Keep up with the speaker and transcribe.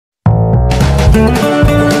It's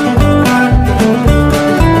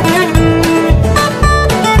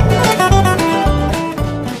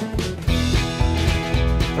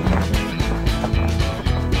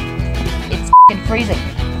freezing.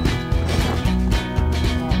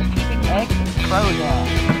 The peeping egg is frozen.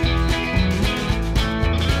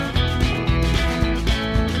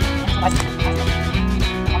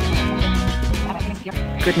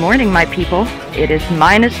 Good morning, my people. It is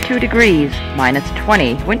 -2 degrees,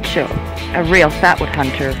 -20 wind chill. A real fatwood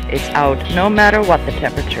hunter is out no matter what the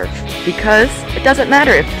temperature, because it doesn't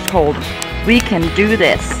matter if it's cold. We can do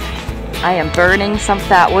this. I am burning some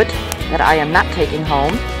fatwood that I am not taking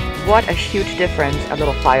home. What a huge difference a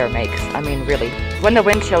little fire makes. I mean, really. When the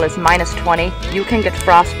wind chill is -20, you can get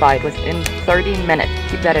frostbite within 30 minutes.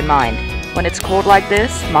 Keep that in mind. When it's cold like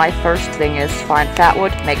this, my first thing is find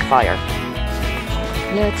fatwood, make fire.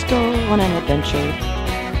 Let's go on an adventure.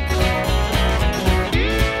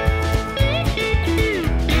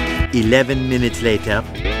 11 minutes later.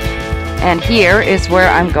 And here is where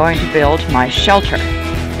I'm going to build my shelter.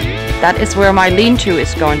 That is where my lean-to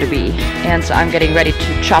is going to be. And so I'm getting ready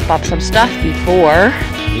to chop up some stuff before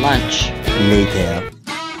lunch. Later.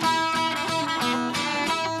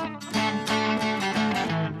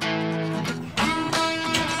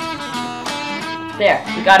 There,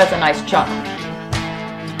 we got us a nice chunk.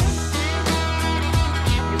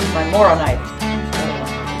 Using my Moro knife.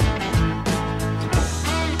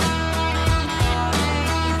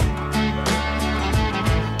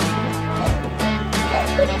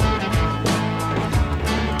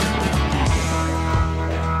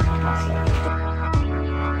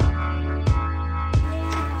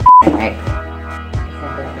 Hey.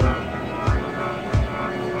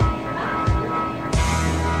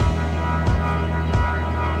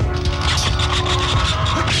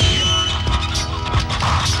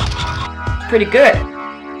 Pretty good.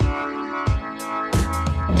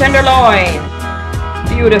 Tenderloin.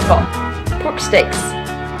 Beautiful. Pork steaks.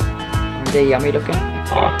 They're yummy looking.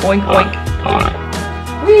 Oink oink.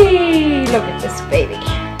 Whee! Look at this baby.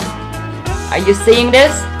 Are you seeing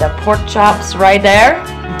this? The pork chops right there.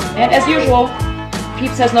 And as usual,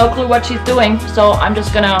 Peeps has no clue what she's doing, so I'm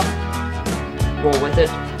just gonna roll with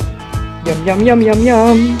it. Yum yum yum yum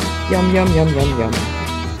yum. Yum yum yum yum yum.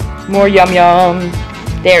 More yum yum.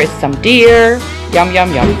 There is some deer. Yum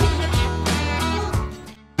yum yum.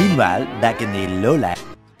 Meanwhile, back in the lowland.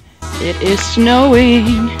 It is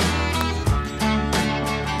snowing.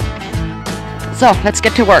 So, let's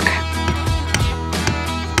get to work.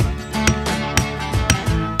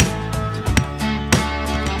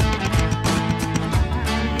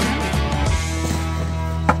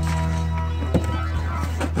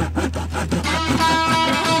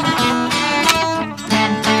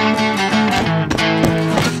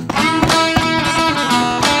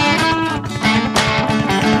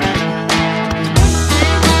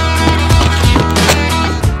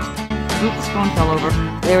 Oops, phone fell over.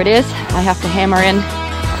 There it is. I have to hammer in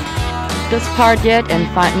this part yet and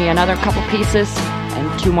find me another couple pieces and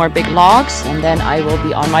 2 more big logs, and then I will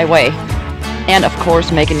be on my way. And of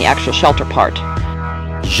course making the actual shelter part.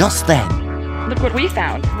 Just then. Look what we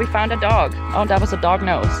found. We found a dog. Oh, that was a dog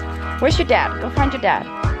nose. Where's your dad? Go find your dad.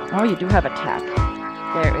 Oh, you do have a tag.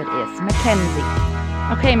 There it is. Mackenzie.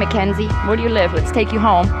 Okay, Mackenzie. Where do you live? Let's take you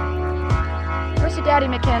home. Where's your daddy,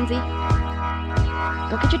 Mackenzie?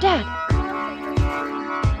 Go get your dad.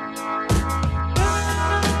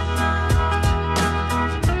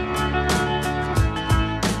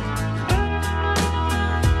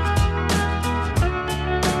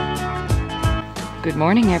 Good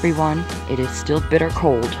morning, everyone. It is still bitter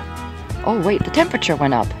cold. Oh wait, the temperature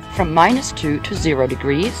went up from -2 to 0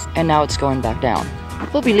 degrees, and now it's going back down.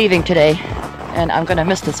 We'll be leaving today, and I'm gonna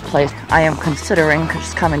miss this place. I am considering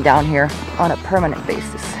just coming down here on a permanent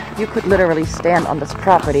basis. You could literally stand on this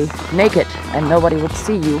property naked and nobody would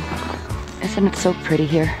see you. Isn't it so pretty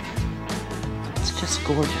here? It's just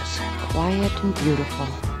gorgeous, quiet and beautiful.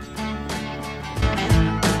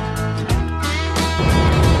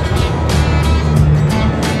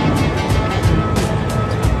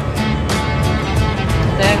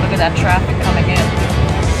 Look at that traffic coming in.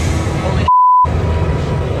 Holy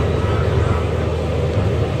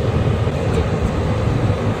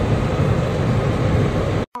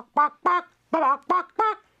Bok, bok, bok, bok, bok,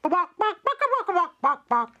 bok, bok, bok, bok, bok, bok, bok,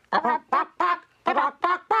 bok.